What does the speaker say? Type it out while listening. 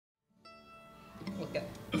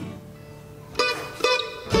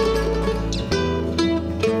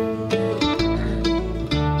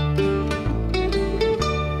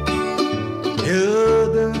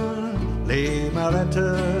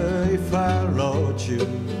wrote you.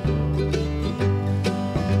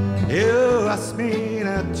 You asked me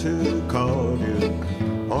not to call you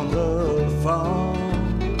on the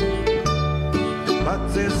phone, but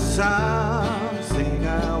there's something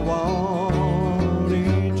I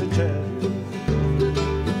wanted to tell you.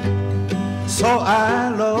 So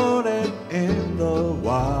I wrote it in the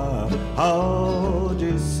wild of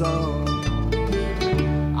this song.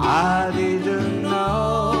 I didn't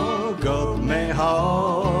know God may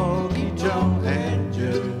hold each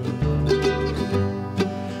angel.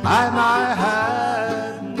 I might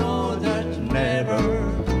have known that never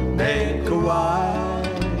make a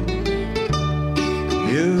wife.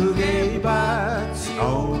 You gave us the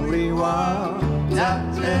only one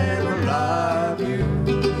that ever loved you.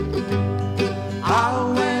 I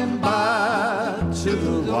went back to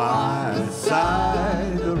the wild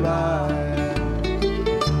side of life.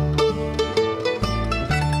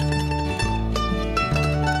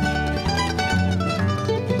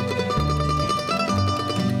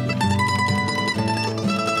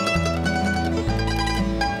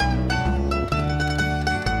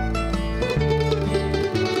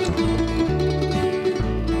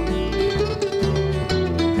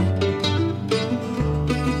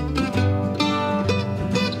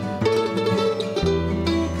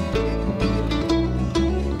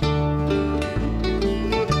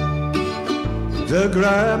 The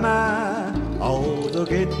grandma, oh, the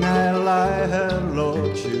guitar I had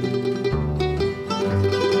lost you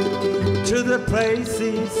to the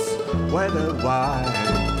places where the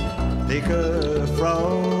wine they could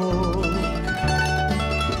flow,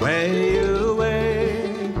 where you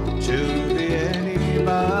went to be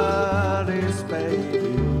anybody's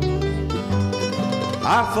baby.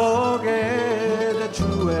 I forget the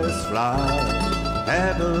truest fly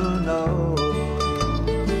ever know.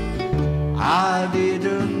 I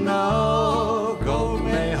didn't know gold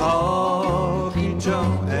may hold each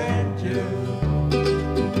angel.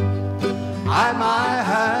 I might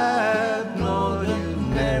have known you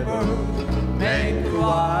never make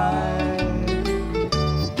wise.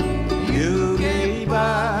 You gave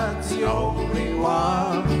us your